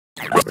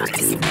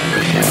Excuse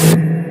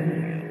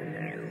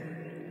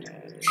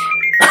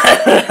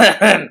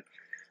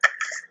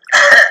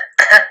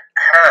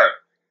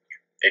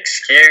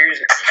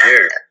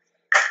you.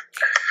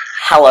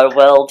 Hello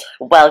world,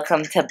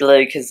 welcome to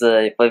Blue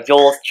Kazoo with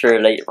yours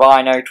truly,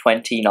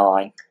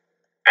 Rhino29.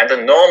 And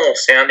a normal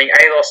sounding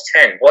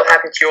ALOS10. What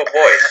happened to your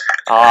voice?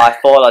 I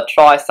thought I'd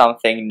try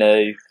something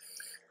new.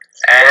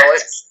 Well,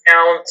 it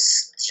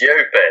sounds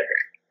stupid.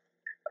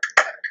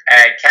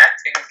 And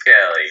Captain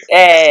Curly.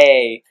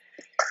 Hey!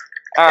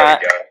 Alright.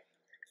 There we go.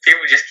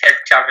 People just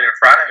kept jumping in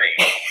front of me.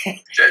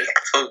 Just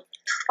took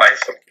my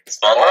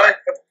spotlight.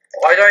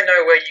 I don't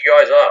know where you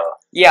guys are.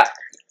 Yeah,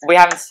 we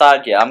haven't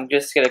started yet. I'm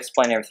just gonna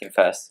explain everything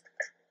first.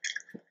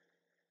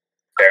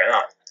 Fair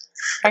enough.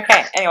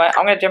 Okay, anyway,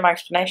 I'm gonna do my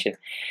explanation.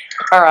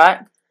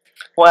 Alright.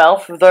 Well,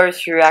 for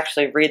those who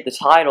actually read the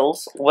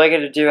titles, we're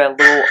gonna do a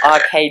little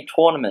arcade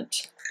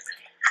tournament.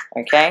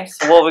 Okay,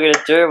 so what we're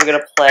gonna do, we're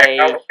gonna play...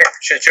 We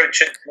should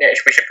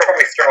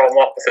probably throw them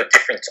off with a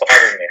different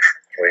title next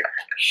week.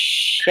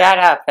 Shut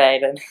up,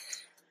 Aiden.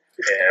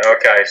 Yeah,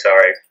 okay,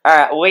 sorry.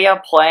 Alright, we are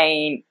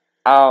playing,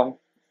 the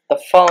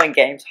following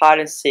games: Hide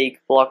and Seek,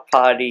 Block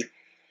Party,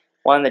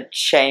 One in the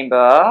Chamber,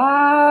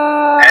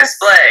 And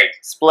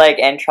Spleg,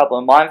 and Trouble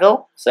in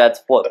Mineville. So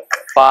that's, what,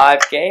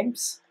 5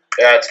 games?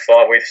 That's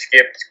fine. We've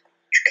skipped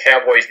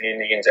Cowboys and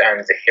Indians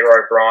and the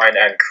Hero Brian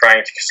and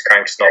Crank because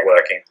Crank's not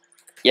working.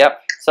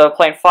 Yep, so we're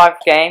playing 5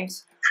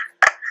 games.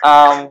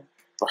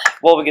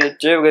 What we're going to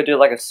do, we're going to do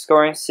like a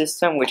scoring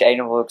system, which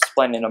Aiden will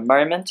explain in a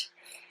moment.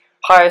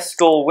 Highest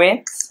score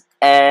wins,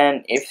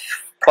 and if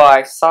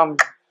by some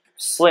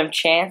slim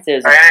chance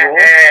there's a draw...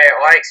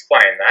 I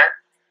explained that.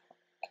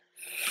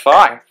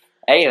 Fine.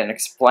 Aiden,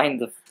 explain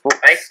the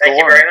Thank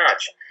you very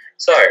much.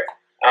 So,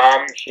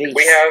 Jeez.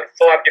 we have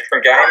 5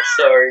 different games,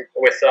 so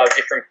with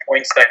different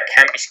points that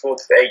can be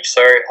scored for each.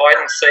 So, Hide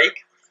and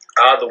Seek,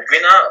 the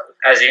winner,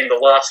 as in the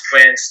last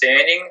man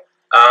standing,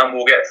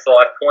 will get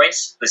 5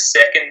 points. The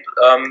second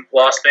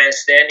last man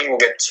standing will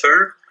get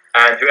 2,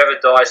 and whoever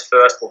dies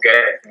first will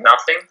get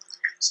nothing.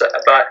 So,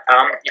 but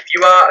if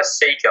you are a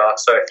seeker,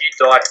 so if you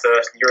die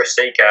first and you're a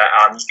seeker,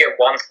 you get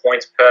 1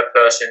 point per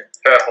person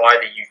per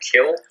hider you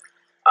kill.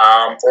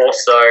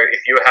 Also,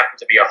 if you happen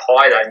to be a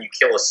hider and you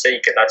kill a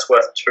seeker, that's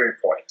worth 2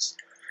 points.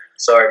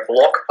 So,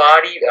 Block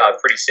Party,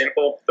 pretty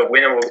simple. The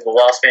winner, the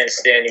last man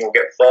standing, will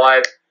get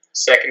 5.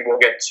 Second will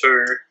get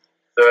 2.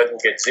 Third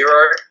will get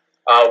 0.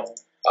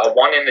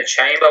 One in the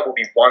chamber will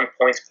be 1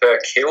 point per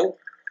kill.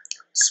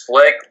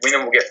 Spleg,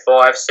 winner will get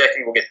 5.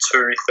 Second will get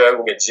 2. Third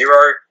will get 0.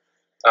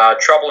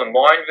 Trouble in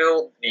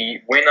Mineville, the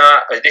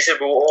winner,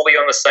 will all be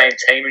on the same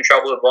team in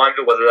Trouble in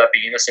Mineville, whether that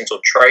be innocents or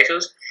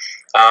traitors.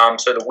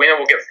 So the winner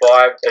will get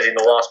 5, as in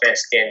the last man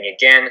standing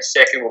again.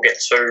 Second will get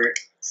 2.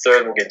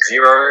 Third will get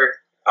 0.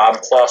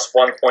 Plus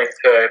 1 point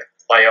per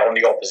player on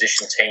the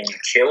opposition team you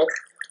kill.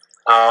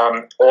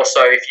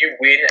 Also, if you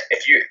win,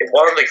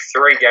 one of the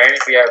 3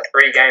 games, we have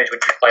 3 games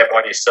which you play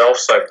by yourself.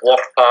 So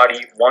Block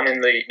Party, one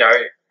in the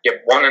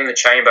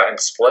chamber, and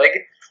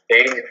Spleg.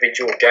 They're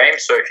individual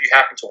games. So if you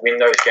happen to win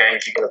those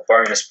games, you get a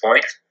bonus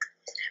point.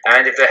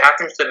 And if there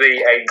happens to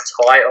be a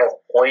tie of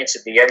points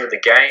at the end of the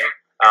game,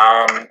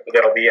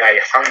 there will be a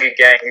Hunger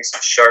Games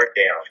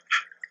showdown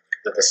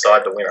to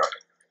decide the winner.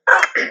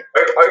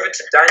 Over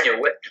to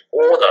Daniel with the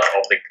order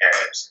of the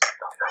games.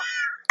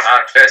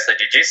 Firstly,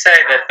 did you say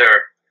that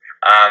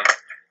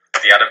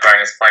the other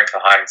bonus point for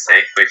Hide and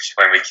Seek, which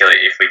when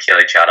if we kill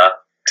each other?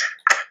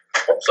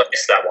 Oops, I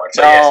missed that one.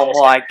 So Oh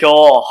my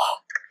god.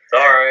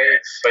 Sorry,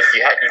 but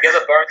you get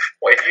a bonus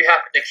point. If you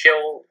happen to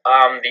kill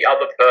the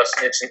other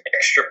person, it's an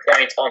extra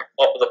point on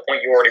top of the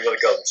point you already would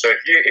have gotten. So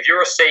if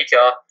you're a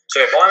seeker,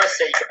 so if I'm a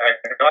seeker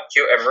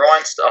and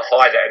Ryan's a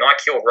hider and I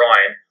kill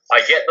Ryan,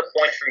 I get the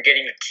point from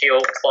getting a kill,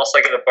 plus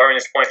I get a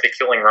bonus point for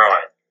killing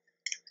Ryan.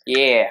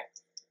 Yeah.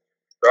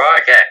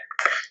 Right? Okay.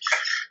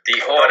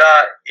 The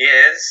order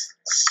is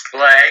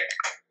Spleg,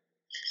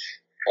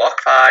 Block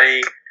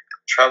Party,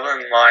 Trouble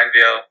in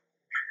Mineville,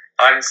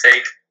 Hide and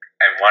Seek,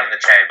 and One in the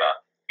Chamber.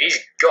 He's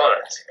got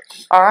it.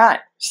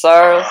 Alright, so...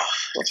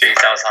 Jeez,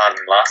 that was harder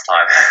than last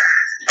time.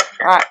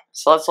 Alright,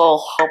 so let's all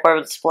hop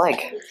over to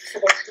Spleg.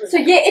 So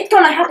yeah, it's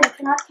gonna happen.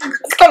 Can I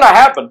cancel? It's gonna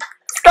happen!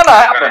 It's gonna It's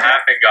happen! gonna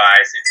happen,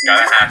 guys. It's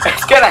gonna happen.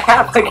 It's gonna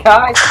happen,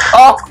 guys!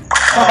 Oh!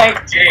 My...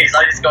 Jeez,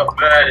 I just got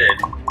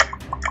murdered.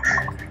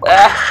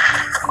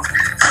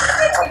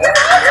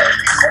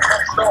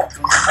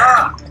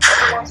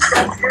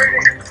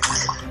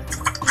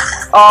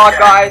 Oh,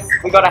 guys,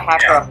 we got a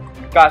hacker.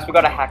 Guys, we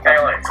got a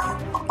hacker.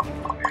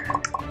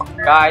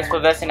 Guys, we're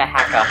versing a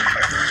hacker.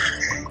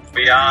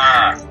 We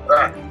are.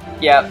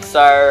 Yep,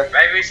 so...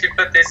 Maybe we should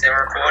put this in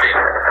recording.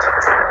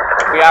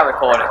 We are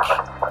recording.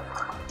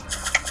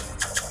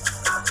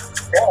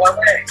 Oh,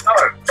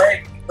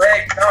 leg,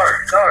 leg.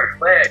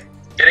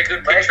 Get a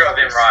good picture of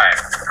him, Ryan.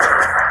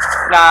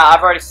 Nah,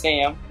 I've already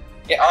seen him.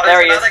 Yeah, Oh, there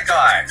there's he is. another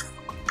guy.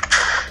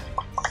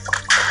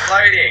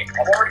 Loading.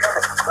 I've already got a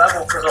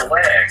level for the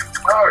leg.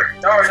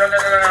 No.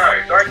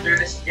 Don't do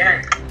this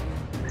again.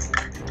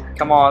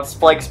 Come on,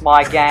 Spleg's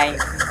my game.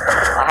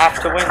 I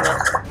have to win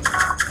this.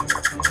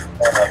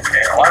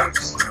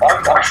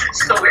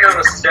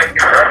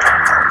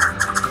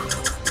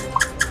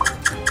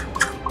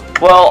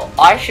 Well,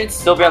 I should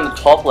still be on the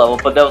top level,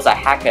 but there was a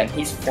hacker and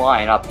he's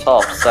flying up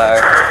top, so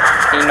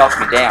he knocked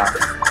me down.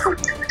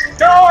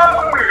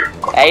 No!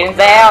 Aiden's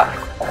out.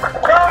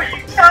 No,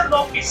 you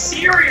cannot be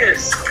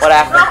serious! What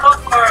happened? No!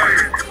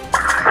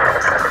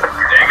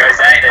 There goes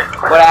Aiden.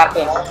 What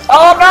happened?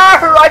 Oh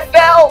no! I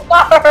fell! No!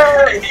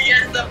 He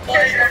has the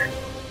player.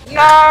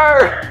 No!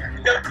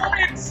 The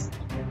points.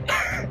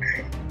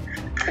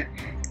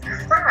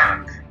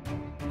 Crap!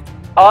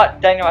 Oh,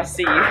 Daniel, I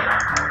see you.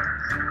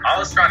 I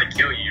was trying to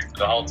kill you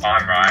the whole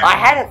time, Ryan. I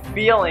had a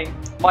feeling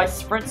my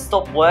sprint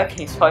stopped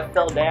working, so I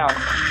fell down.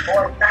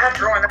 Oh, Ryan,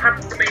 that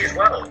happened to me as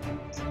well.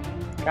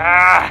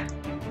 Ah!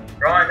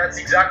 Ryan, that's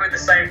exactly the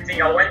same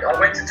thing. I went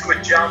into a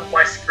jump,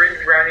 my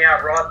sprint ran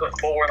out right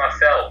before and I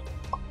fell.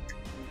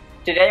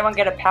 Did anyone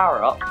get a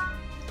power up?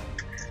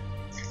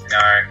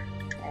 No.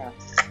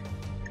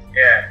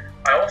 Yeah.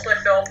 I also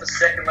fell off the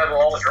second level.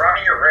 I was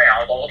running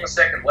around, I was on the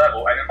second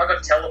level, and then I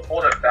got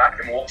teleported back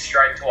and walked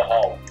straight into a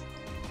hole.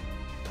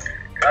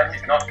 That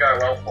did not go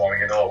well for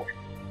me at all.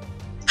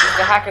 Is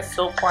the hacker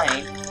still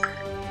playing?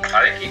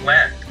 I think he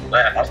left.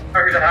 I don't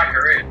know who the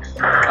hacker is.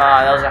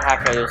 Ah, that was a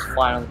hacker that was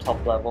flying on the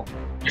top level.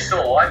 You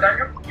still alive,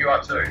 Daniel? You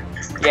are too.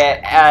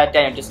 Yeah,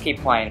 Daniel, just keep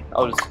playing.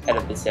 I'll just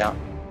edit this out.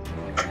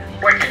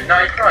 Wait, no,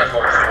 you can as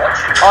well just watch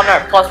it. Oh no,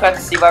 plus we have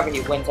to see whether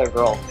he wins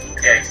overall.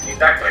 Yeah,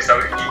 exactly. So,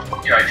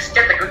 you know, just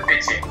get the good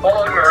bits in.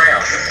 Follow him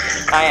around.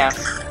 I am.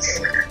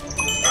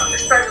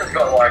 This person's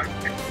got, like,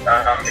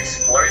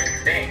 exploding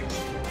things.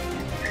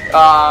 Is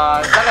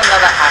that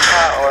another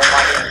hacker, or am I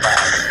getting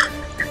bad?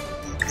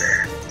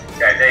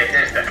 Okay,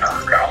 there's the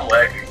hacker. I'm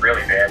lagging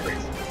really badly.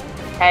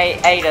 Hey,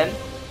 Aiden.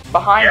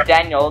 Behind Yep.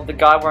 Daniel, the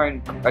guy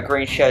wearing a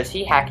green shirt, is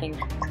he hacking?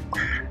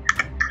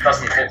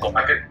 Doesn't look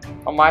like it.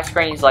 On my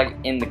screen, he's like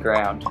in the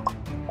ground.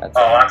 That's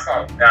Oh, that's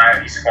not.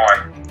 No, he's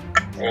fine.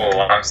 Oh,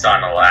 I'm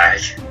starting to lag.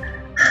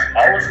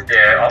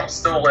 I'm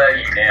still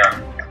lagging now.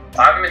 I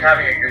haven't been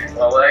having a good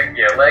lag.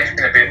 Yeah, lag's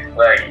been a bit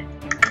laggy.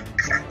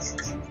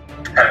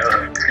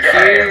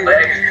 Yeah,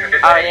 lag has been a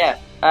bit Oh laggy.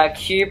 yeah.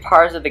 Cue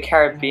Pirates of the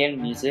Caribbean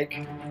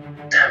music.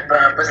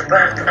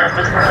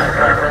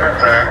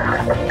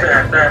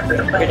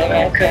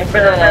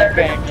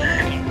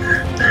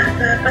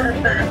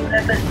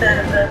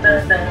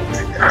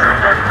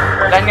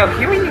 Daniel,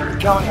 who are you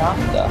going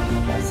after?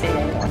 I see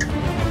anyone.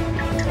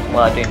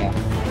 Well, I do now.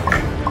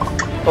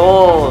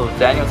 Oh,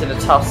 Daniel's in a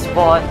tough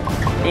spot.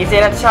 He's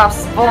in a tough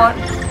spot.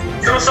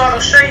 Suicidal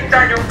sheep,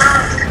 Daniel,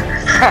 run!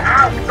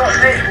 Ow, he got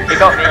me. He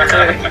got me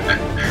too.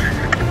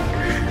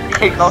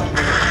 He got me.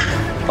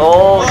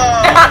 Oh.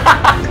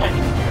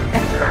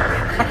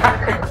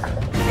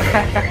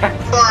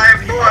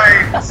 5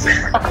 points.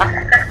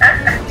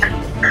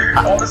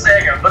 Hold a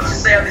second, let's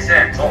just see how this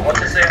ends. What's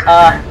this end?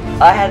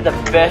 I had the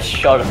best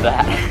shot of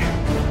that.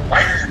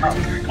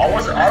 I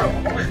was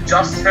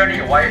just turning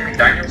away from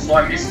Daniel, so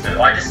I missed it.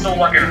 I just saw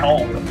like a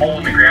hole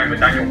in the ground where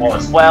Daniel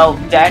was. Well,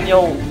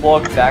 Daniel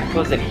walked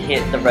backwards and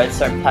hit the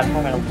redstone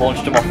platform and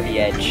launched him off the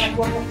edge.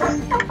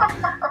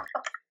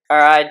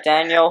 Alright,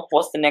 Daniel,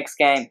 what's the next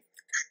game?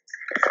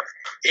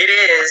 It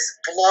is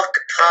Block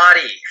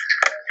Party.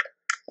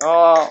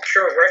 Oh,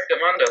 Sure, wrecked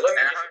them under. Let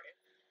me.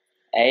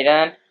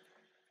 Aiden?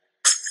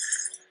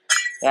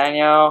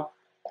 Daniel?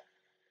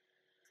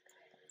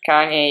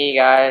 Can't hear you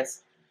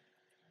guys.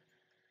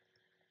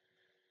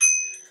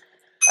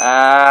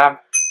 I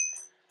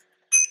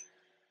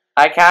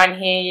can't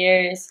hear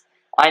you.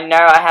 I know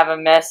I have a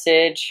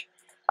message.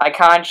 I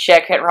can't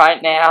check it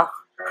right now.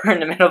 We're in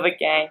the middle of a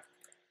game.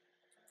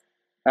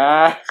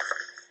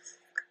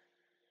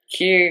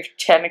 Cue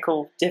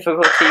technical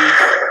difficulties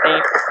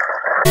thing.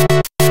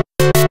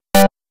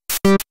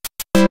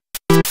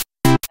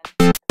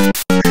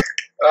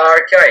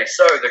 Okay,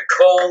 so the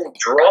call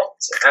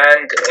dropped,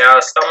 and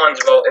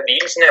the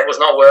internet was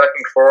not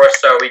working for us.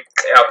 So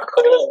our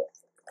call,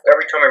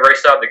 every time we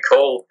restarted the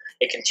call,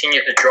 it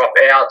continued to drop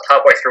out.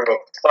 Halfway through we were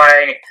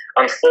playing.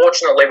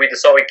 Unfortunately, we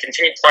decided we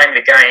continued playing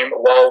the game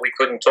while we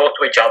couldn't talk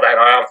to each other, and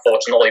I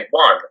unfortunately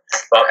won.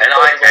 But And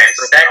I came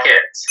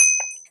second.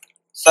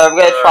 So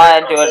we're gonna try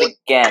and do it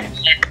again.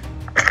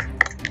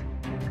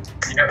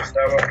 Yeah, so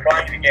we're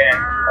playing it again,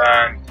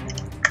 and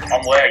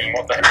I'm lagging.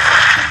 What the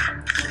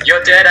heck?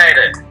 You're dead,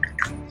 Aiden.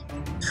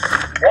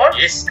 What?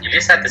 You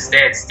just had to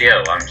stand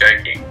still. I'm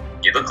joking.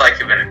 You look like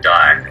you're gonna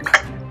die.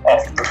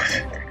 Oh,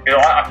 you know,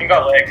 I think I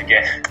lagged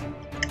again.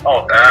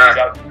 Oh, oh,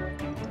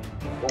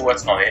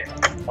 that's not it.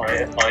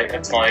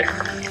 That's not it.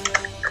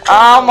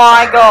 Oh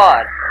my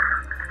god!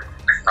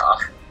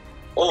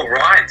 Oh,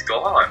 Ryan's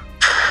gone.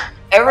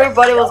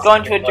 Everybody was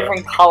going to a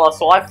different color,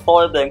 so I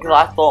followed them because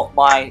I thought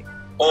my...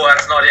 Oh,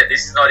 that's not it.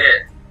 This is not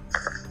it.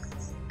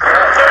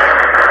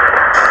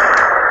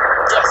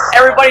 Yes.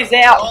 Everybody's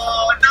out!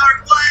 Oh, no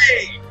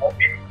way!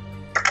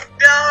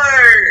 No!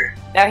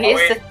 Now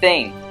here's the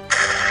thing.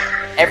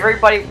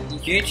 Everybody,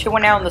 you two are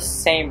now in the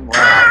same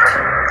round.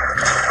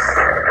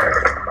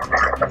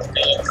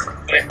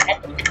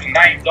 The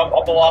names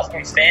of the last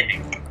one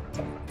standing.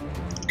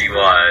 You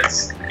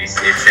was. It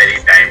said he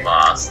came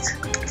last.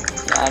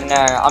 I know.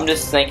 I'm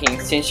just thinking,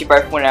 since you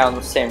both went out on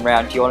the same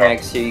round, do you want to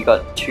make sure you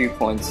got 2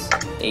 points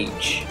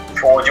each?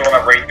 Or do you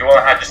want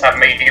to just have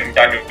me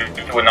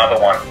do another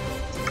one?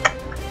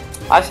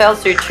 I say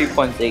let's do 2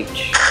 points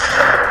each.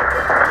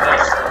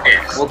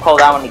 Yes. We'll call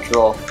that one a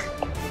draw.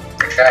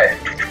 Okay.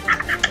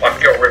 I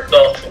feel ripped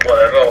off or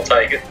whatever, I'll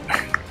take it.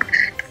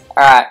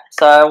 Alright,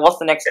 so what's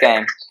the next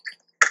game?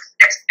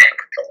 Next game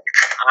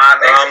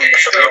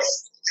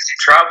is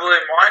Trouble in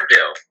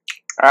Wineville.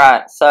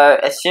 Alright, so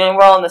assuming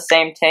we're all on the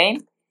same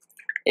team,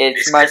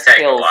 it's This most could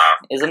take a kills, while.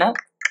 isn't it?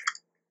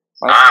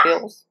 Most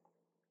kills?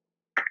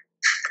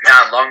 No,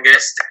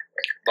 longest,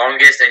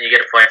 and you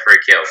get a point for a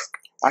kill.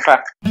 Okay.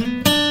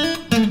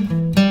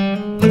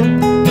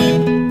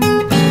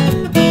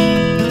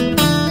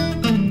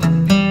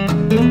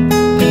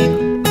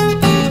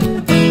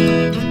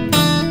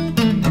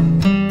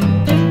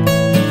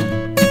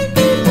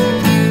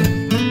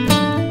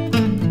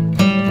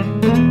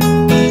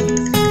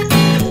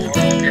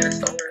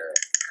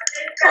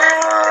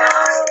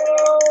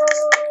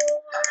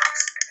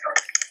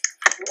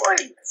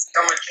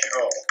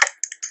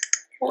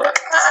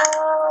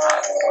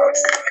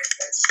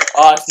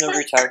 Oh, it's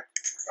Naruto.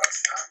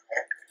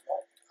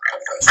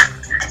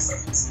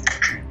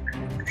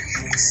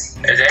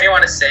 Is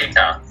anyone a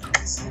seeker?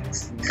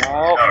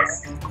 No.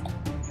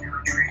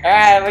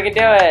 Alright, we can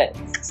do it.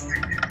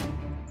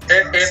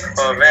 Hip hip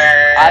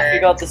hooray! I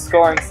forgot the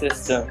scoring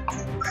system.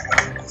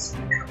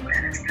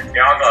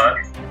 Yeah, I got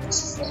it.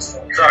 So,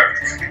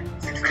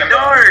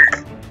 No!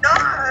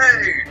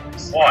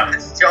 what?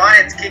 The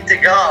Giants kicked a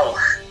goal.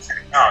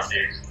 Oh,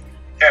 dude.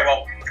 Okay,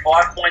 well,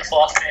 5 points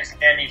last man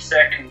standing,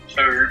 second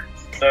 2,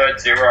 third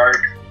 0.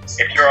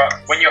 If you're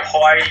when you're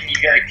hiding, you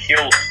get a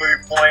kill 2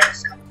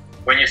 points.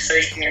 When you're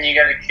seeking, you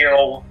get a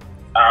kill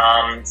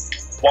 1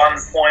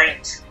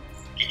 point.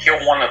 If you kill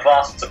one of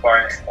us, it's a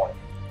bonus point.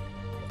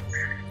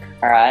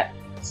 Alright.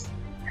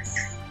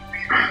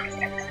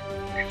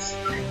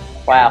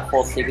 Wow,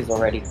 4 seekers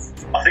already.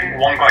 I think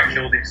one guy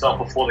killed himself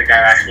before the game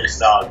actually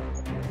started.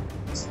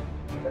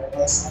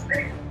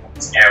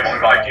 Yeah,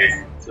 one guy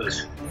did. So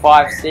this,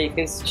 5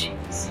 seekers,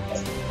 jeez.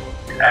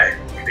 hey,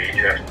 it'd be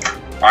interesting.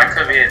 I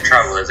could be in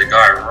trouble. There's a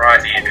guy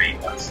right near me.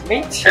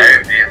 Me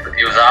too.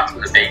 He was after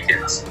the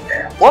beacons.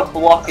 What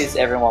block is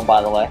everyone,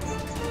 by the way?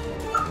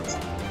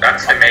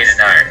 That's for me to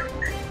know.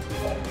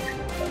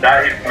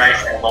 That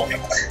information will not be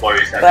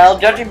disclosed. Well,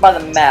 judging by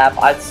the map,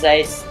 I'd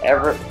say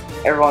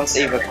everyone's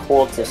either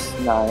quartz or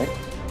snow.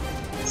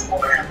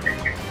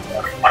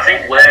 I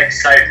think Leg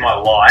saved my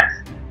life.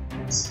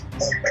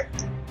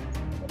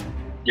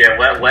 Yeah,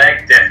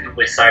 Leg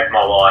definitely saved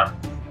my life.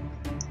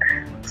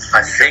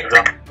 I think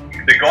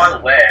The guy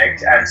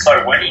lagged, and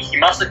so when he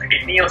must have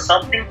hit me or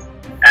something,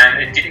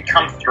 and it didn't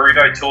come through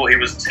though till he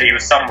was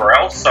somewhere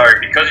else. So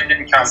because it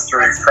didn't come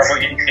through,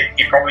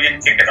 he probably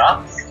didn't pick it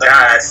up.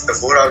 that's the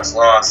Bulldogs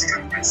lost.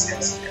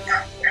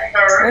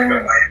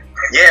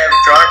 Yeah, the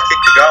Giants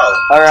kicked the goal.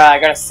 Alright, I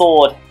got a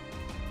sword.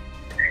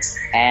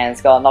 And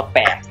it's got a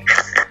knockback.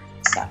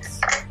 Nice.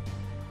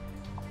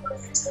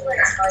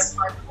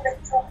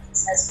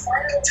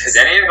 Has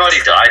anybody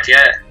died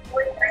yet?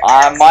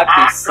 I might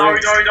be soon.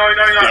 No.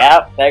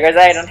 Yep, there goes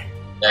Aiden.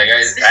 There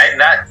goes Aiden.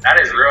 That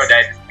is ruined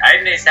Aiden.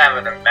 Aiden needs to have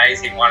an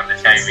amazing one in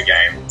the chamber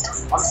game.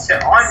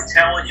 I'm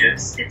telling you,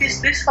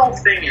 this whole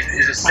thing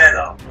is a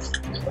setup.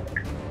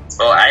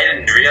 Well,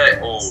 Aiden really.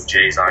 Oh,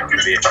 jeez, I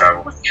could be in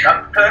trouble. A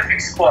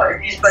perfect spot.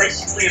 It is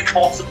basically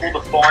impossible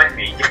to find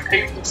me, yet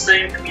people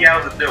seem to be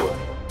able to do it.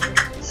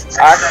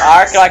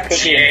 I reckon I could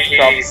be in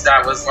trouble. Jeez,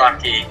 that was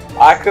lucky.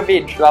 I could be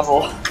in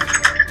trouble.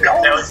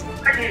 There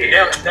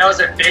was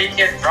a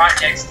beacon right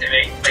next to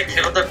me. They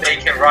killed the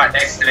beacon right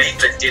next to me,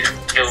 but didn't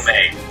kill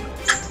me.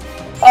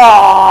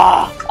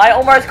 Ah! I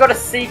almost got a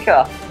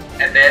seeker.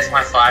 And there's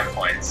my 5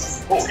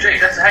 points. Oh, gee,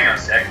 hang on a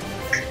sec.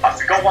 I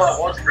forgot what that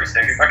was for a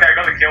second. Okay, I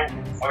got the kill.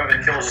 I got the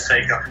kill as a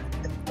seeker.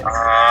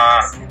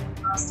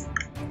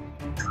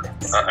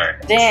 Uh-oh.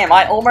 Damn,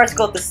 I almost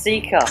got the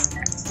seeker.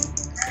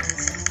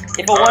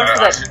 If it weren't for I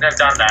that, shouldn't have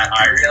done that.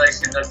 I really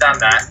shouldn't have done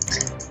that.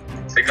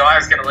 The guy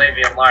was going to leave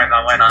me alone,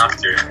 I went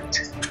after him.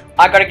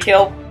 I got a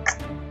kill.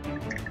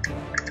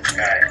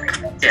 Okay.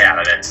 Get out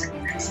of it.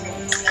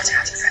 Get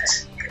out of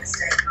it.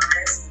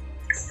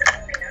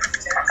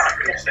 I can't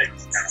kill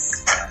seekers.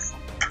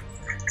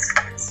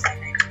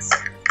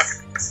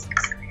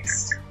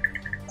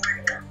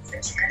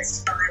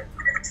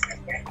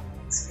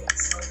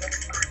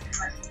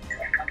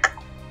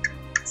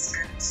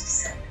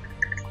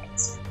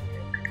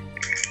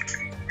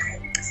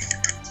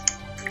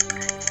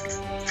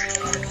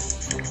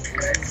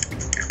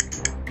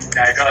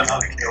 Yeah, I got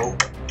another kill.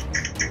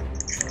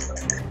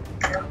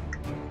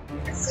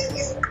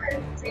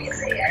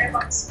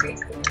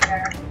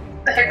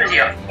 What the heck was he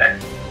up there?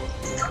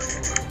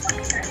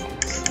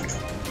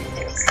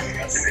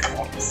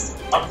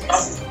 I'm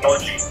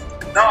dodgy.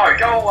 No,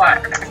 go away!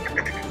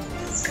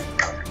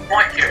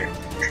 My kill.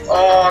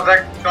 Oh,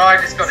 that guy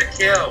just got a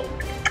kill.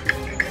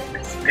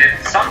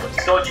 Yeah,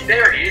 something's dodgy.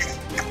 There it is.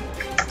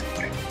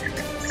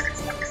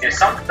 Yeah,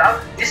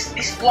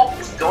 this block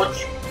was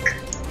dodgy.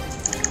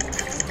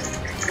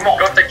 Come on.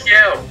 Got the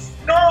kill.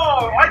 No,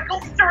 I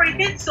got 3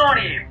 hits on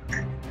him.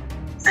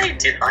 No, you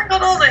didn't. I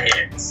got all the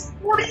hits.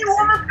 What are you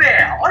on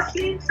about? I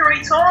hit him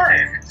 3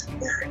 times.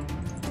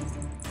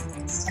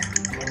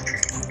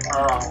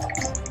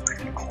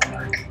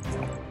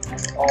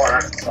 Oh,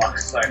 that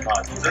sucks so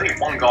much. There's only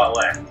 1 guy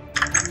left.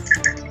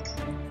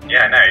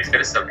 Yeah, no, he's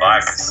gonna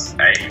survive this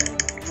stage.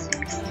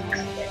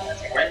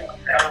 When?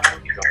 How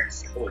long you got?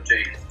 Oh,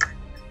 jeez.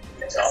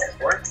 It's up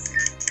for it.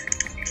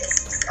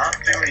 Can't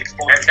do any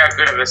spots. Depends how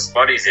good of a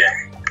spot he's in.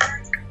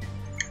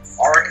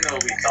 I reckon it'll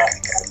be tough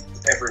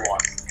for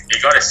everyone. You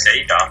got a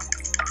seeker.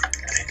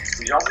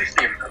 He's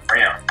obviously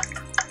around.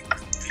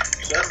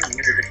 Certainly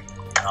moving.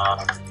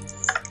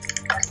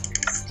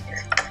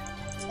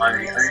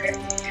 Only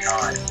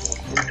 39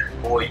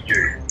 for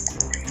you.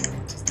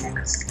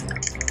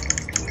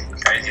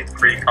 So he's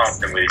pretty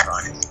confident with his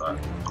hiding spot.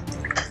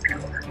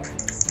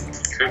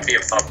 Could be a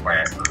pop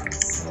plant.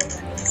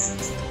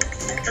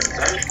 There's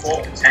only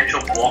 4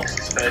 potential blocks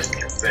this person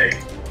can see.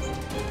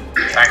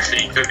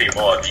 Actually, it could be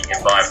more if you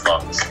can buy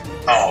blocks.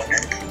 Oh,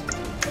 okay.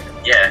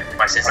 Yeah,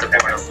 my sister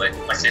brought a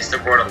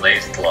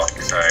leaves block,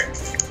 so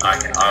I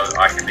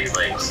can be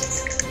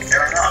leaves.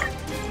 Fair enough.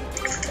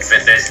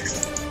 But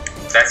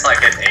that's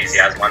like an easy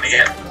as one to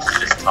get. It's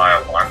just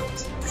tile 1.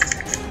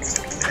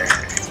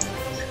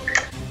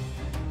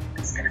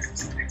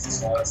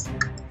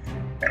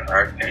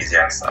 Alright, easy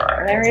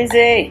outside. Where is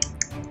he?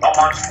 Not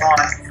much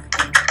time.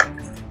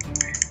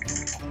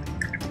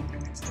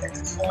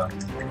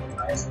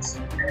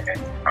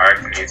 Alright,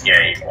 he's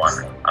won.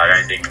 I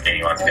don't think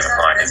anyone's gonna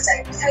find him.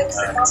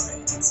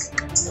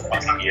 I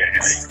think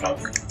you've got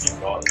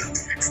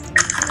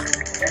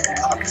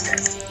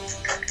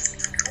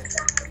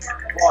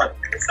Come on,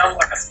 it sounds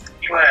like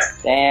anywhere.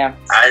 Damn.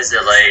 As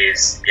the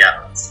leaves, yeah.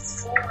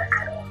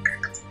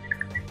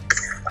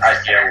 As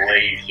you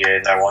leave, yeah,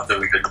 no wonder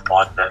we couldn't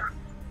find them.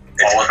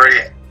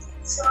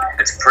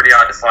 It's pretty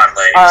hard to find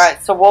leaves.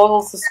 Alright, so what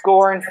was the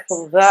scoring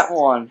for that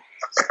one?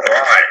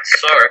 Alright,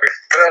 so,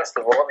 first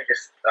of all, let me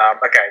just,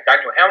 okay,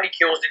 Daniel, how many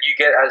kills did you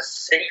get as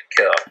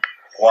Seeker?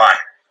 1.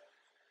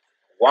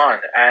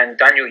 1, and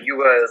Daniel, you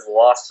were the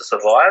last to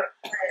survive?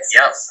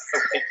 Yep.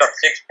 You picked up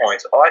 6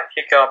 points. I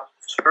pick up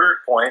 2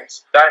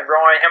 points.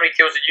 Ryan, how many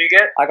kills did you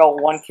get? I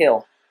got 1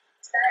 kill.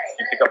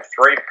 You pick up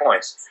 3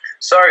 points.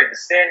 So, the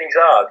standings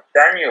are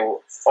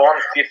Daniel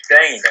on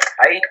 15,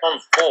 8 on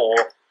 4,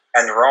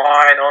 and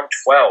Ryan on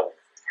 12.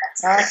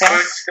 Okay.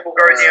 Food still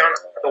goes down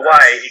the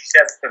way,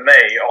 except for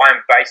me.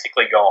 I'm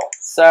basically gone.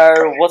 So,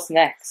 what's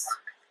next?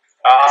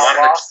 One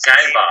in the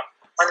chamber.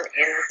 One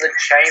in the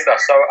chamber,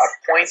 so a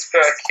points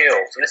per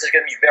kill. So this is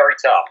going to be very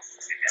tough.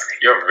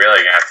 You're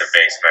really gonna have to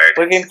beast mode.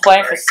 We've been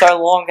playing for so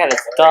long that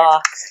it's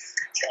dark.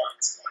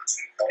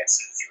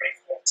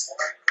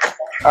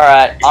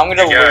 Alright, I'm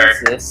gonna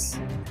lose this.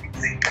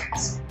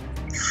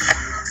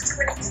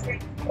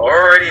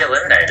 Already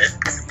eliminated.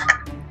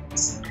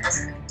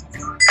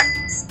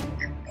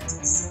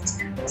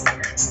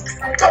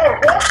 Oh,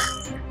 what?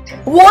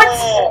 What?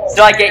 Oh,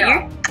 Did I get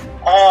you?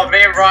 Oh,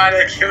 me and Ryan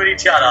have killed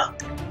each other.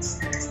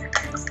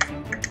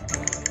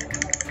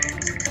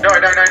 No.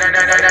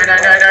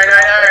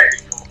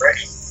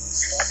 Ready?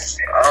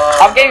 Oh,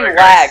 I'm getting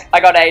lag. I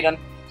got Aiden.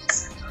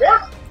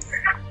 What?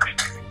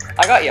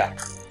 I got you.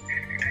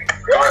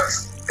 What?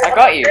 I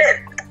got you.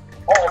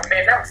 Oh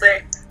man, that's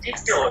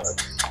ridiculous.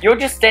 You're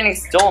just standing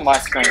still on my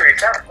screen.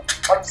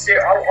 I'm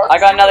serious. I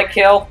got another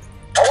kill.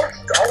 I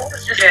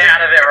was just Get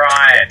out of there,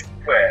 Ryan.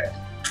 where?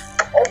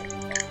 Oh,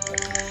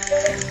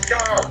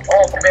 God.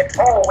 Oh man.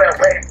 Oh well,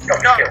 wait.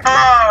 Got No. killed.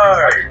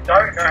 No,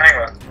 hang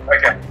on.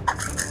 Okay.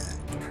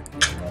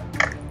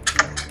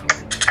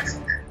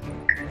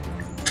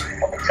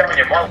 I'm telling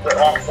you,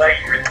 I'm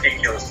playing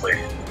ridiculously.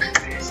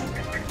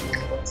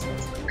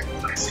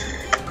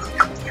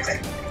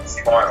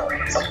 Finally,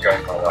 I'm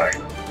going my way.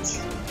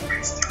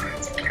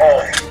 Oh,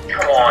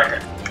 come on.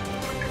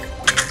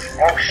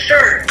 Oh,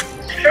 sure.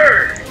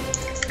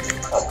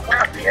 Oh,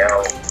 what the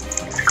hell?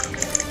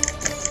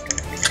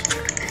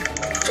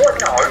 What?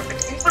 No,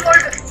 he was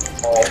over.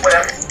 Oh,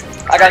 whatever.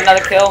 I got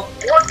another kill.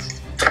 What?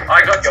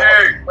 I got 2.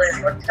 Please,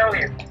 I tell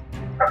you.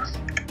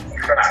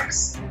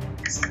 Cracks.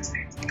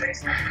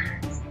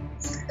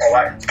 Oh,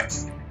 wait.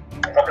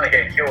 I'm not going to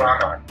get killed,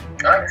 aren't I?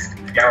 No?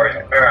 Gary's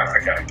not fair.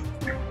 Okay.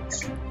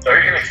 So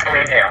who's going to kill me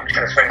now? I'm just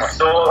going to swing my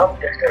sword up.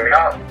 Yep, there we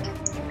go.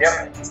 Yep.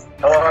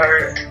 Hello.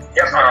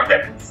 Yep, and I'm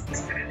dead.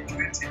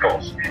 Of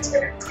course.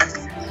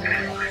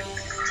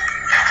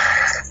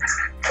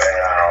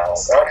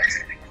 Well,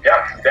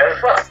 yep, dead as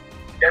well.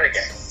 Dead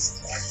again.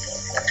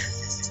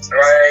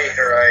 Hooray.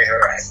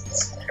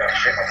 I'm going to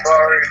shoot my bow,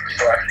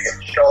 so I actually get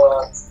the shot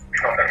off.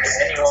 Not going to hit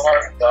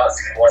anyone, but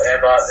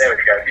whatever. There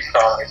we go. This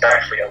time it's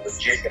actually a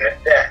legitimate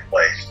death,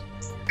 please.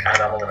 And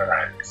I'm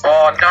eliminated.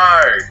 Oh no!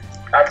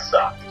 That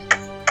sucks.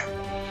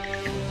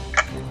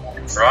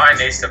 Ryan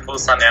needs to pull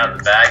something out of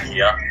the bag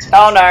here.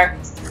 Oh no.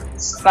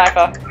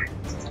 Sniper.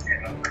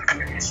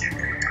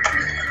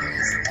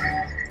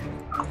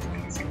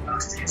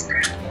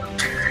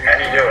 And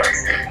you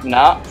doing?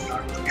 No.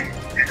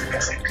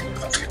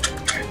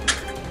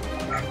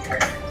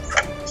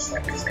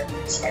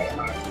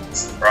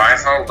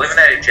 Ryan's not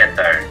eliminated yet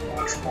though.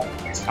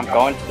 I'm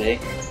going to be.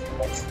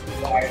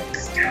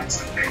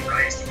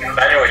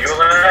 Daniel, are you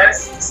eliminated?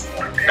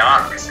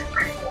 Nah.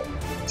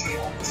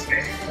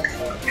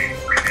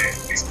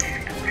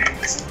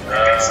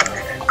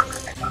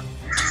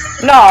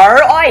 No,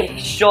 I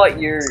shot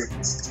you.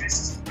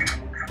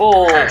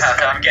 Bull.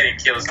 I'm getting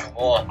kills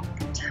galore.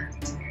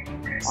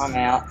 I'm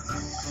out.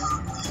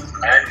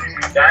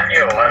 And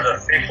Daniel has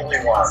officially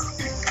won.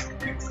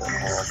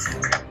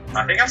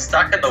 I think I'm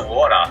stuck in the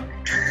water.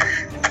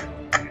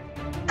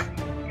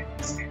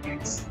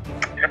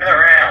 Turn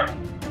around.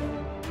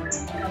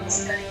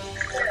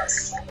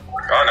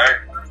 Oh no.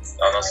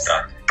 I'm not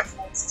stuck.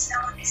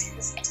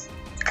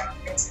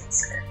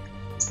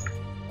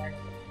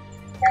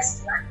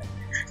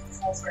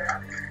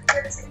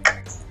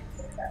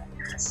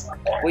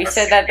 We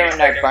said that there were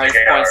no bonus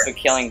points for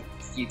killing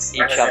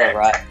each other,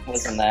 right?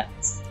 Wasn't there?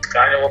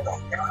 Daniel,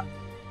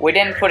 We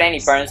didn't put any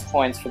bonus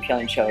points for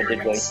killing each other,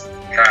 did we? No.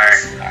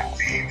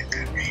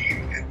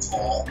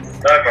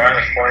 no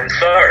bonus points.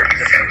 So,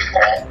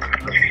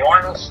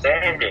 final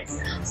standing.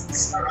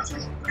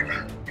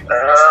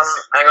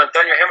 Hang on,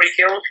 Daniel, how many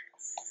kills?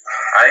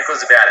 I think it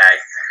was about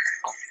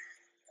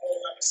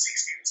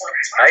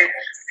 8. 8.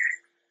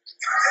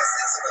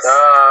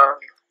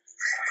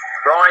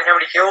 Brian, how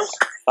many kills?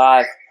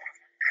 5.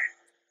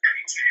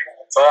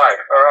 5.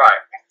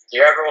 Alright. The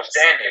overall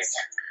standings.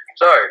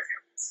 So,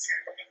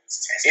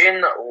 in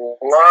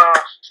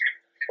last...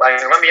 Wait,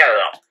 let me add it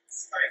up.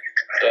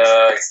 There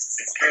we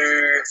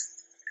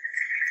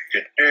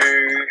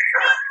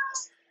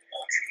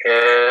go.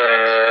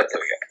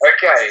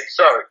 Okay,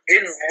 so,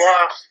 in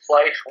last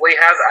place, we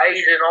have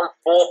Aiden on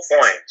 4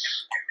 points.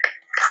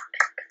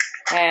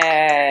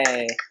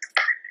 Hey.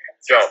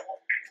 Job.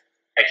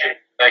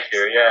 Thank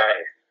you, yeah.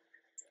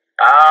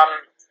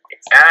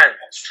 And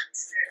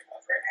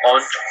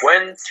on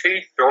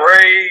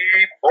 23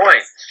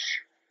 points,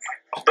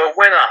 the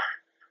winner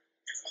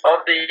of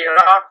the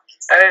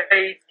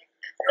arcade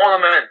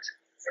tournament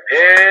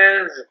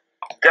is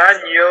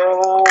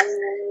Daniel.